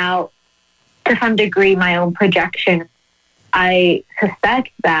is now to some degree my own projection. I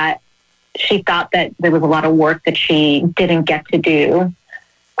suspect that she thought that there was a lot of work that she didn't get to do.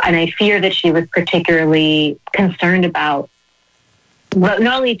 And I fear that she was particularly concerned about not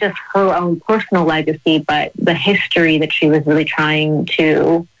only just her own personal legacy, but the history that she was really trying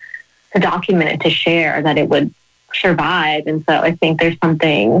to document and to share, that it would survive. And so I think there's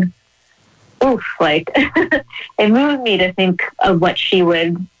something, it moved me to think of what she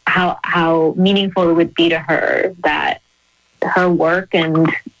would, how meaningful it would be to her that her work and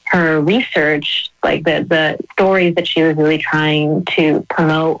her research, like the stories that she was really trying to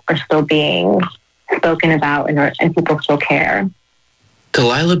promote, are still being spoken about and people still care.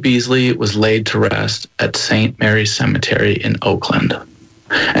 Delilah Beasley was laid to rest at St. Mary's Cemetery in Oakland.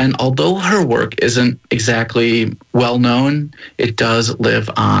 And although her work isn't exactly well known, it does live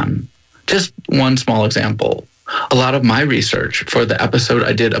on. Just one small example. A lot of my research for the episode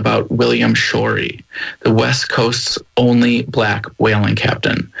I did about William Shorey, the West Coast's only Black whaling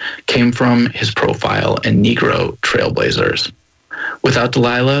captain, came from his profile in Negro trailblazers. Without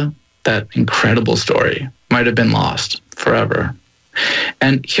Delilah, that incredible story might have been lost forever.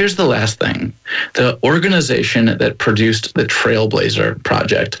 And here's the last thing. The organization that produced the Trailblazer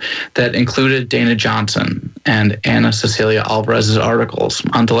Project, that included Dana Johnson and Anna Cecilia Alvarez's articles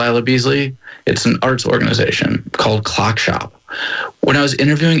on Delilah Beasley, it's an arts organization called Clock Shop. When I was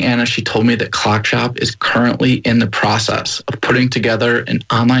interviewing Anna, she told me that Clock Shop is currently in the process of putting together an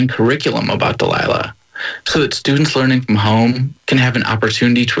online curriculum about Delilah, so that students learning from home can have an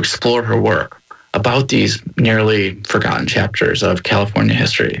opportunity to explore her work about these nearly forgotten chapters of California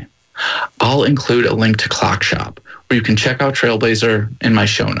history. I'll include a link to Clock Shop, where you can check out Trailblazer in my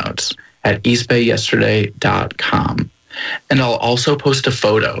show notes at eastbayyesterday.com. And I'll also post a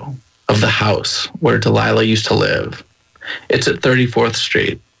photo of the house where Delilah used to live. It's at 34th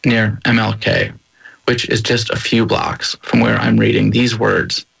Street near MLK, which is just a few blocks from where I'm reading these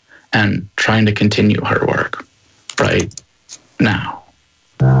words and trying to continue her work right now.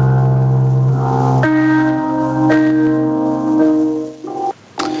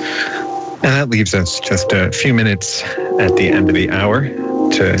 And that leaves us just a few minutes at the end of the hour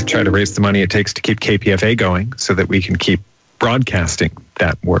to try to raise the money it takes to keep KPFA going so that we can keep broadcasting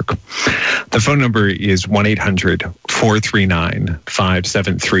that work. The phone number is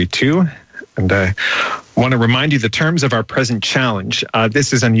 1-800-439-5732. And I want to remind you the terms of our present challenge.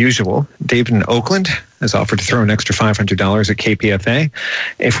 This is unusual. David in Oakland has offered to throw an extra $500 at KPFA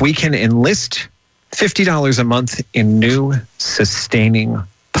if we can enlist $50 a month in new sustaining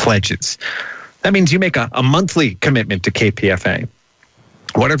pledges. That means you make a monthly commitment to KPFA.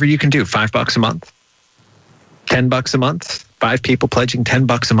 Whatever you can do, $5 a month, $10 a month. 5 people pledging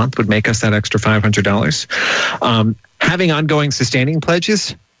 $10 a month would make us that extra $500. Having ongoing sustaining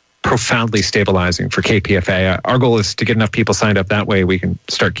pledges, profoundly stabilizing for KPFA. Our goal is to get enough people signed up. That way we can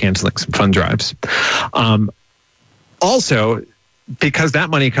start canceling some fund drives. Also, because that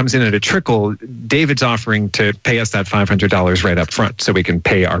money comes in at a trickle, David's offering to pay us that $500 right up front so we can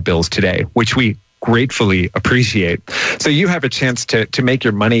pay our bills today, which we gratefully appreciate. So you have a chance to make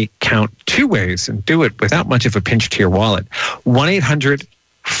your money count 2 ways and do it without much of a pinch to your wallet.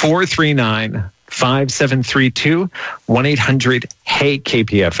 1-800-439-5732,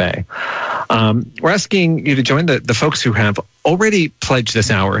 1-800-HEY-KPFA. We're asking you to join the folks who have already pledged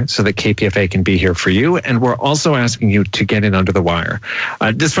this hour so that KPFA can be here for you. And we're also asking you to get in under the wire.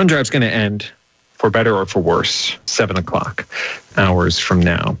 This fund drive is going to end, for better or for worse, 7 o'clock hours from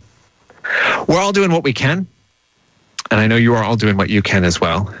now. We're all doing what we can. And I know you are all doing what you can as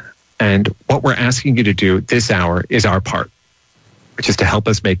well. And what we're asking you to do this hour is our part, which is to help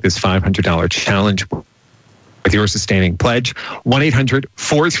us make this $500 challenge with your sustaining pledge.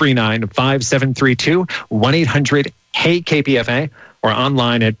 1-800-439-5732, 1-800-HEY-KPFA, or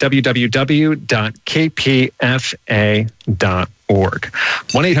online at www.kpfa.org.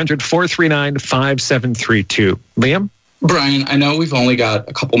 1-800-439-5732. Liam? Brian, I know we've only got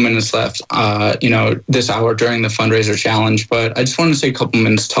a couple minutes left, this hour during the fundraiser challenge, but I just wanted to take a couple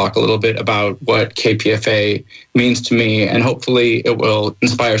minutes to talk a little bit about what KPFA means to me, and hopefully it will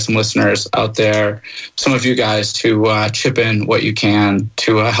inspire some listeners out there, some of you guys, to chip in what you can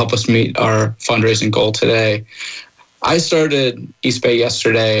to help us meet our fundraising goal today. I started East Bay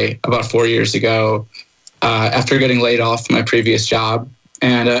Yesterday about 4 years ago after getting laid off from my previous job.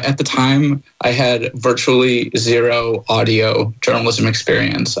 And at the time, I had virtually zero audio journalism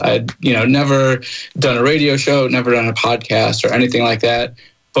experience. I'd, never done a radio show, never done a podcast or anything like that.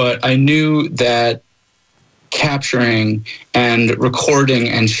 But I knew that capturing and recording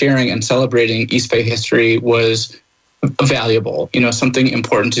and sharing and celebrating East Bay history was valuable, something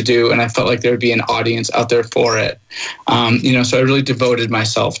important to do. And I felt like there would be an audience out there for it. So I really devoted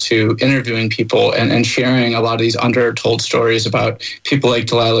myself to interviewing people and sharing a lot of these undertold stories about people like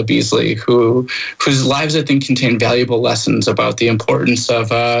Delilah Beasley, whose lives I think contain valuable lessons about the importance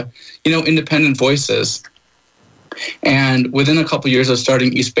of, independent voices. And within a couple years of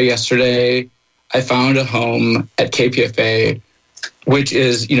starting East Bay Yesterday, I found a home at KPFA, which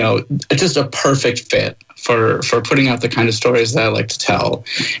is, just a perfect fit for putting out the kind of stories that I like to tell.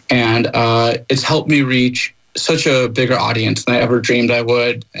 And it's helped me reach such a bigger audience than I ever dreamed I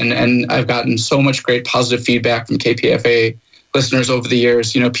would. And I've gotten so much great positive feedback from KPFA listeners over the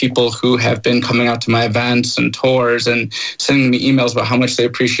years, people who have been coming out to my events and tours and sending me emails about how much they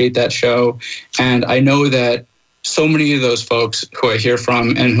appreciate that show. And I know that so many of those folks who I hear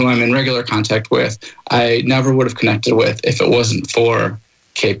from and who I'm in regular contact with, I never would have connected with if it wasn't for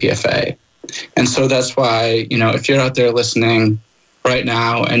KPFA. And so that's why, if you're out there listening right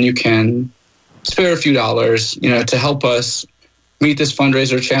now and you can spare a few dollars, to help us meet this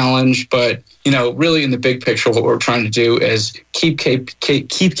fundraiser challenge. But, really in the big picture, what we're trying to do is keep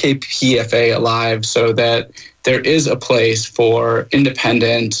KPFA alive so that there is a place for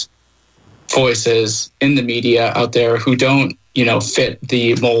independent voices in the media out there who don't, fit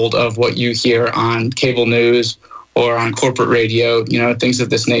the mold of what you hear on cable news or on corporate radio, things of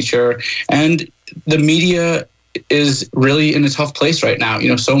this nature. And the media is really in a tough place right now.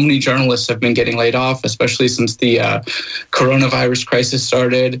 So many journalists have been getting laid off, especially since the coronavirus crisis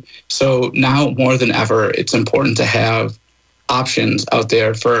started. So now more than ever, it's important to have options out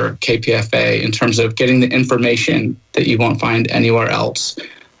there for KPFA in terms of getting the information that you won't find anywhere else.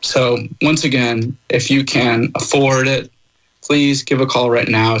 So once again, if you can afford it, please give a call right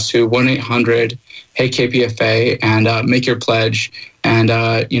now to 1-800-HEY-KPFA and make your pledge. And,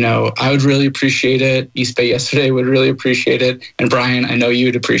 I would really appreciate it. East Bay Yesterday would really appreciate it. And Brian, I know you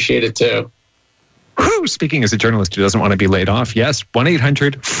would appreciate it too. Whew, speaking as a journalist who doesn't want to be laid off, yes,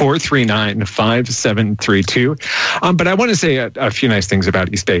 1-800-439-5732. But I want to say a few nice things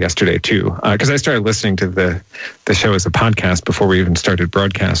about East Bay Yesterday too, because I started listening to the show as a podcast before we even started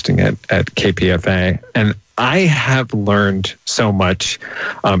broadcasting it at KPFA. And I have learned so much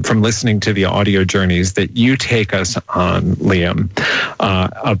from listening to the audio journeys that you take us on, Liam,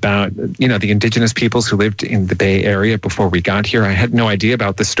 about, the indigenous peoples who lived in the Bay Area before we got here. I had no idea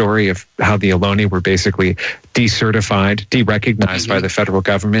about the story of how the Ohlone were basically decertified, derecognized by the federal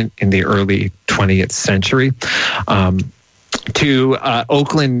government in the early 20th century. To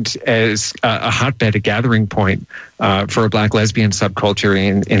Oakland as a hotbed, a gathering point for a Black lesbian subculture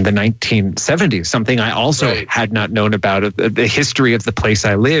in the 1970s, something I also had not known about, the history of the place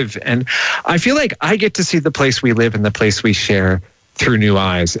I live. And I feel like I get to see the place we live and the place we share through new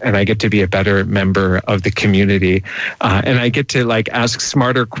eyes, and I get to be a better member of the community, and I get to ask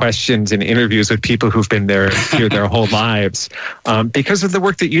smarter questions in interviews with people who've been here their whole lives, because of the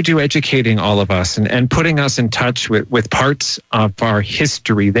work that you do educating all of us and putting us in touch with parts of our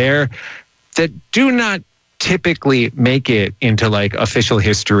history there that do not typically make it into official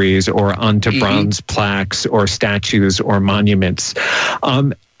histories or onto bronze plaques or statues or monuments.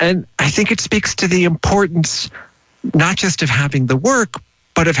 And I think it speaks to the importance not just of having the work,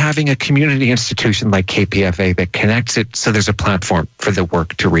 but of having a community institution like KPFA that connects it so there's a platform for the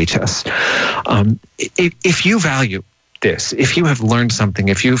work to reach us. If you value this, if you have learned something,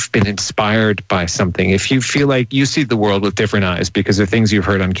 if you've been inspired by something, if you feel like you see the world with different eyes because of things you've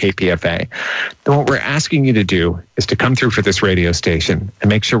heard on KPFA, then what we're asking you to do is to come through for this radio station and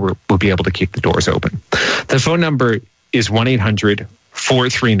make sure we'll be able to keep the doors open. The phone number is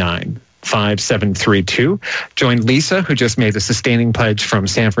 1-800-439-5732. Join Lisa, who just made a sustaining pledge from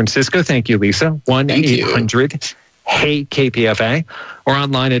San Francisco. Thank you, Lisa. 1-800-HEY-KPFA or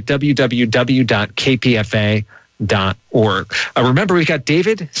online at www.kpfa.org. Remember, we've got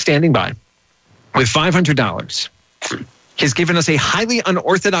David standing by with $500. He's given us a highly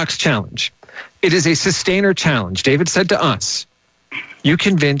unorthodox challenge. It is a sustainer challenge. David said to us, you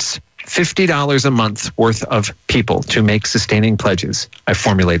convince $50 a month worth of people to make sustaining pledges. I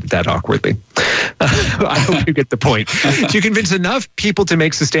formulated that awkwardly. I hope you get the point. So you convince enough people to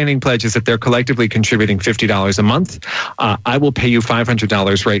make sustaining pledges that they're collectively contributing $50 a month. I will pay you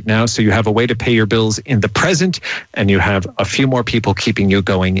 $500 right now, so you have a way to pay your bills in the present, and you have a few more people keeping you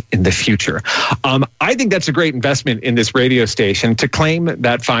going in the future. I think that's a great investment in this radio station. To claim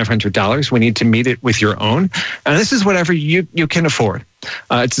that $500, we need to meet it with your own. And this is whatever you can afford.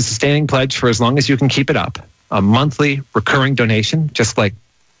 It's a sustaining pledge for as long as you can keep it up. A monthly recurring donation, just like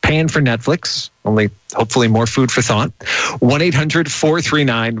paying for Netflix, only hopefully more food for thought.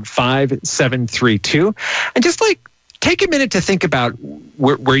 1-800-439-5732. And just like take a minute to think about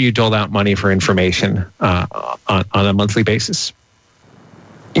where you dole out money for information on a monthly basis.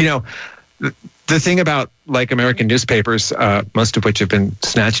 You know, the thing about like American newspapers, most of which have been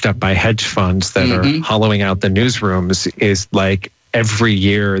snatched up by hedge funds that are hollowing out the newsrooms, is like every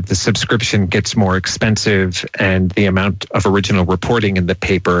year the subscription gets more expensive and the amount of original reporting in the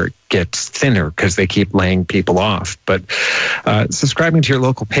paper gets thinner because they keep laying people off. But subscribing to your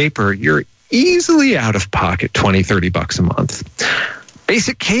local paper, you're easily out of pocket $20-$30 a month.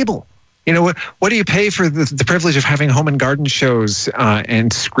 Basic cable. You know, what do you pay for the privilege of having home and garden shows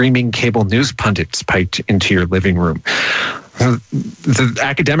and screaming cable news pundits piped into your living room? The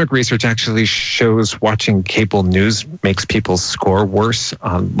academic research actually shows watching cable news makes people score worse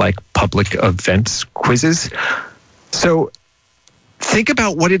on like public events quizzes. So think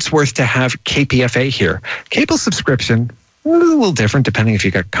about what it's worth to have KPFA here. Cable subscription, a little different depending if you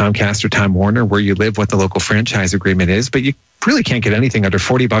got Comcast or Time Warner, where you live, what the local franchise agreement is, but you really can't get anything under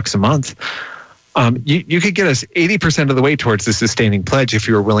 $40 a month. You could get us 80% of the way towards the sustaining pledge if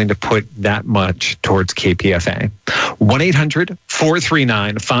you were willing to put that much towards KPFA.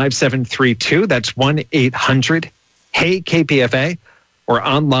 1-800-439-5732. That's 1-800-HEY-KPFA, or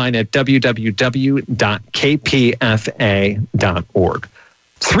online at www.kpfa.org.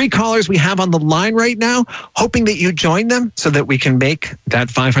 3 callers we have on the line right now, hoping that you join them so that we can make that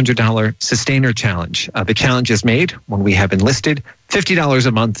 $500 sustainer challenge. The challenge is made when we have enlisted $50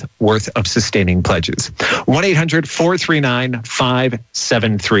 a month worth of sustaining pledges.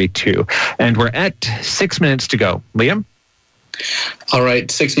 1-800-439-5732. And we're at 6 minutes to go. Liam? All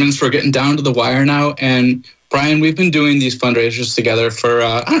right, 6 minutes. We're getting down to the wire now. And Brian, we've been doing these fundraisers together for,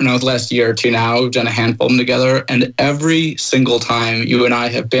 the last year or two now. We've done a handful of them together. And every single time you and I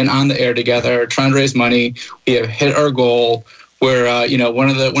have been on the air together trying to raise money, we have hit our goal. We're, one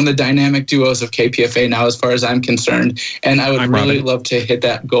of the dynamic duos of KPFA now, as far as I'm concerned. And I would really love to hit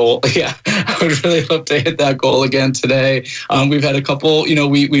that goal. Yeah, I would really love to hit that goal again today. We've had a couple,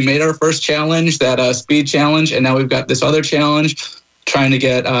 we made our first challenge, that speed challenge, and now we've got this other challenge trying to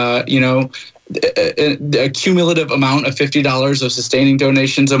get, a cumulative amount of $50 of sustaining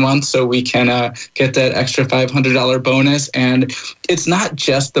donations a month so we can get that extra $500 bonus. And it's not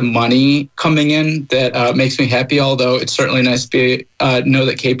just the money coming in that makes me happy, although it's certainly nice to know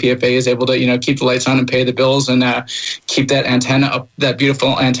that KPFA is able to, keep the lights on and pay the bills and keep that antenna up, that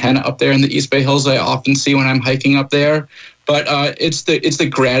beautiful antenna up there in the East Bay Hills I often see when I'm hiking up there. But it's the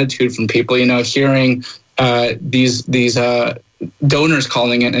gratitude from people, hearing these donors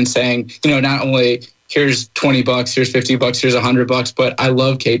calling in and saying, not only here's $20, here's $50, here's $100, but I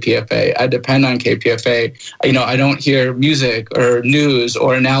love KPFA. I depend on KPFA. I don't hear music or news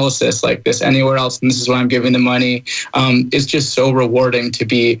or analysis like this anywhere else, and this is why I'm giving the money. It's just so rewarding to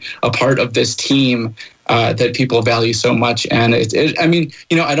be a part of this team that people value so much. And I don't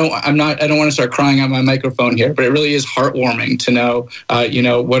want to start crying on my microphone here, but it really is heartwarming to know,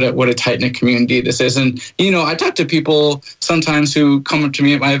 what a tight-knit community this is. And, I talk to people sometimes who come up to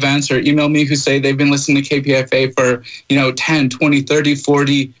me at my events or email me who say they've been listening to KPFA for, 10, 20, 30,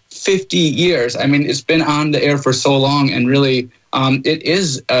 40, 50 years. I mean, it's been on the air for so long, and really, it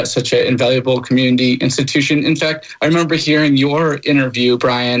is such an invaluable community institution. In fact, I remember hearing your interview,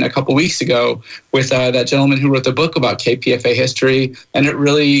 Brian, a couple weeks ago with that gentleman who wrote the book about KPFA history. And it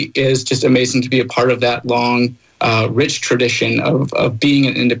really is just amazing to be a part of that long, rich tradition of being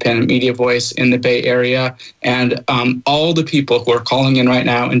an independent media voice in the Bay Area. And all the people who are calling in right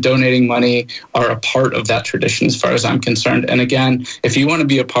now and donating money are a part of that tradition as far as I'm concerned. And again, if you want to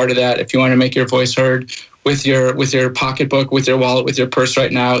be a part of that, if you want to make your voice heard, with your pocketbook, with your wallet, with your purse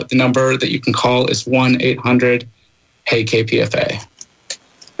right now, the number that you can call is 1-800-HEY-KPFA.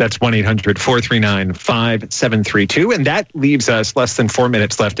 That's 1-800-439-5732. And that leaves us less than 4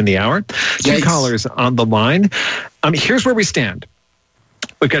 minutes left in the hour. Two callers on the line. Here's where we stand.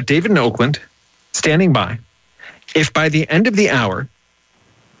 We've got David in Oakland standing by. If by the end of the hour,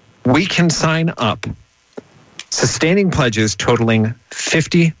 we can sign up sustaining pledges totaling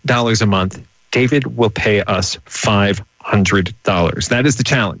 $50 a month, David will pay us $500. That is the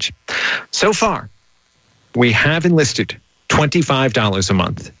challenge. So far, we have enlisted $25 a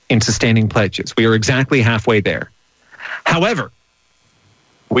month in sustaining pledges. We are exactly halfway there. However,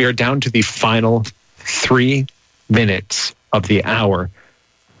 we are down to the final 3 minutes of the hour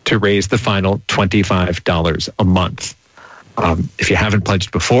to raise the final $25 a month. If you haven't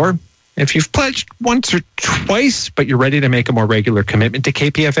pledged before, if you've pledged once or twice, but you're ready to make a more regular commitment to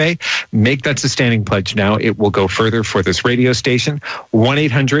KPFA, make that sustaining pledge now. It will go further for this radio station.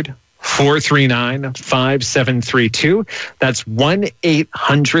 1-800-439-5732. That's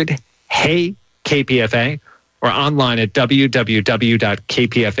 1-800-HEY-KPFA, or online at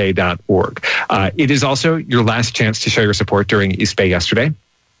www.kpfa.org. It is also your last chance to show your support during East Bay yesterday.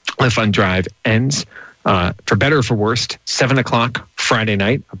 The fund drive ends, for better or for worse, 7 o'clock Friday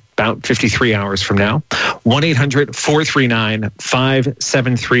night, about 53 hours from now.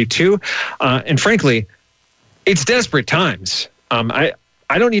 1-800-439-5732. And frankly, it's desperate times. I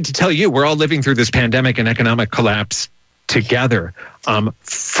don't need to tell you, we're all living through this pandemic and economic collapse together.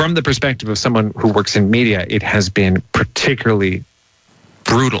 From the perspective of someone who works in media, it has been particularly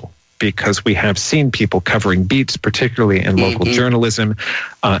brutal, because we have seen people covering beats, particularly in local journalism,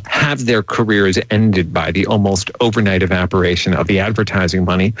 have their careers ended by the almost overnight evaporation of the advertising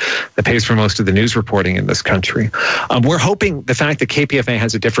money that pays for most of the news reporting in this country. We're hoping the fact that KPFA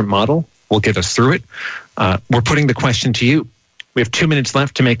has a different model will get us through it. We're putting the question to you. We have 2 minutes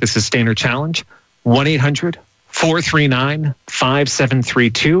left to make the Sustainer Challenge.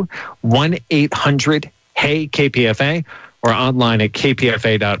 1-800-439-5732, 1-800-HEY-KPFA, or online at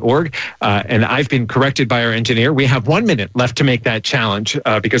kpfa.org. And I've been corrected by our engineer. We have 1 minute left to make that challenge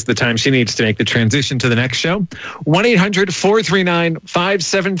because of the time she needs to make the transition to the next show.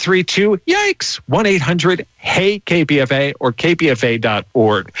 1-800-439-5732. Yikes! 1-800-HEY-KPFA or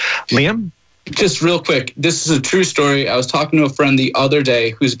kpfa.org. Liam? Just real quick, this is a true story. I was talking to a friend the other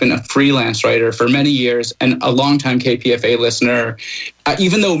day who's been a freelance writer for many years and a longtime KPFA listener.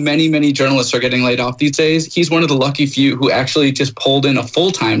 Even though many, many journalists are getting laid off these days, he's one of the lucky few who actually just pulled in a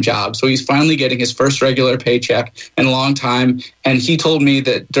full-time job. So he's finally getting his first regular paycheck in a long time. And he told me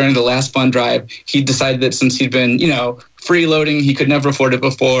that during the last fund drive, he decided that since he'd been, freeloading, he could never afford it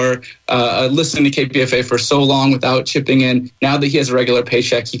before, listening to KPFA for so long without chipping in. Now that he has a regular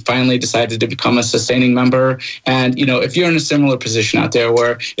paycheck, he finally decided to become a sustaining member. And, if you're in a similar position out there,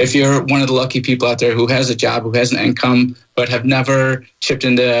 where if you're one of the lucky people out there who has a job, who has an income, but have never chipped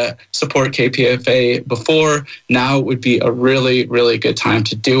in to support KPFA before, now would be a really, really good time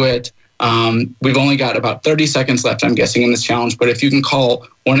to do it. We've only got about 30 seconds left, I'm guessing, in this challenge. But if you can call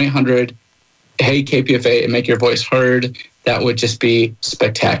 1-800-HEY-KPFA and make your voice heard, that would just be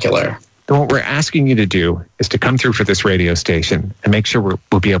spectacular. And what we're asking you to do is to come through for this radio station and make sure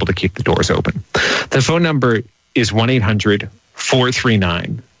we'll be able to keep the doors open. The phone number is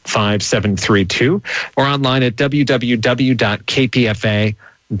 1-800-439-5732 or online at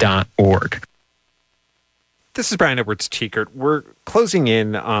www.kpfa.org. This is Brian Edwards Teekert. We're closing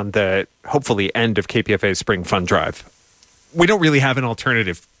in on the, hopefully, end of KPFA's Spring Fund Drive. We don't really have an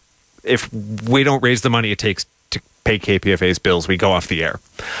alternative. If we don't raise the money it takes to pay KPFA's bills, we go off the air.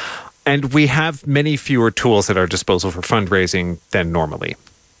 And we have many fewer tools at our disposal for fundraising than normally.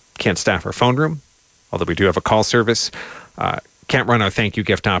 Can't staff our phone room, although we do have a call service. Can't run our thank you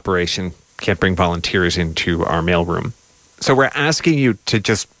gift operation. Can't bring volunteers into our mailroom. So we're asking you to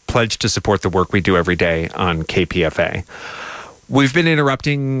just pledge to support the work we do every day on KPFA. We've been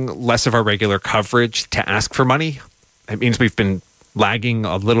interrupting less of our regular coverage to ask for money. It means we've been lagging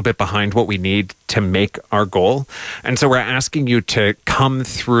a little bit behind what we need to make our goal. And so we're asking you to come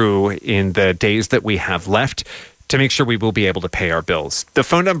through in the days that we have left to make sure we will be able to pay our bills. The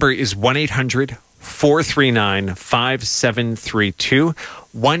phone number is 1-800-439-5732,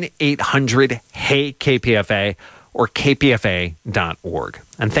 1-800-HEY-KPFA, or kpfa.org.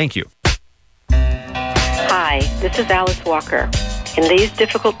 And thank you. Hi, this is Alice Walker. In these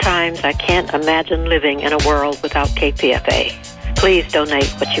difficult times, I can't imagine living in a world without KPFA. Please donate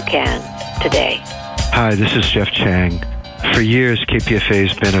what you can today. Hi, this is Jeff Chang. For years, KPFA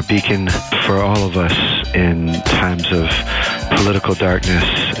has been a beacon for all of us in times of political darkness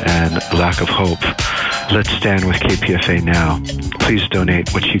and lack of hope. Let's stand with KPFA now. Please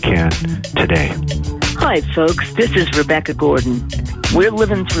donate what you can today. Hi, folks. This is Rebecca Gordon. We're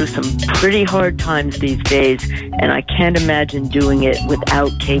living through some pretty hard times these days, and I can't imagine doing it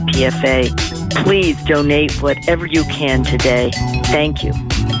without KPFA. Please donate whatever you can today. Thank you.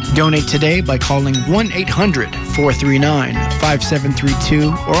 Donate today by calling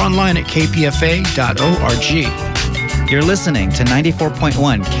 1-800-439-5732 or online at kpfa.org. You're listening to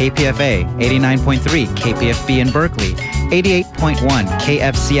 94.1 KPFA, 89.3 KPFB in Berkeley, 88.1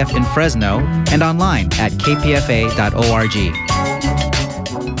 KFCF in Fresno, and online at kpfa.org.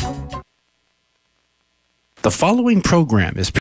 The following program is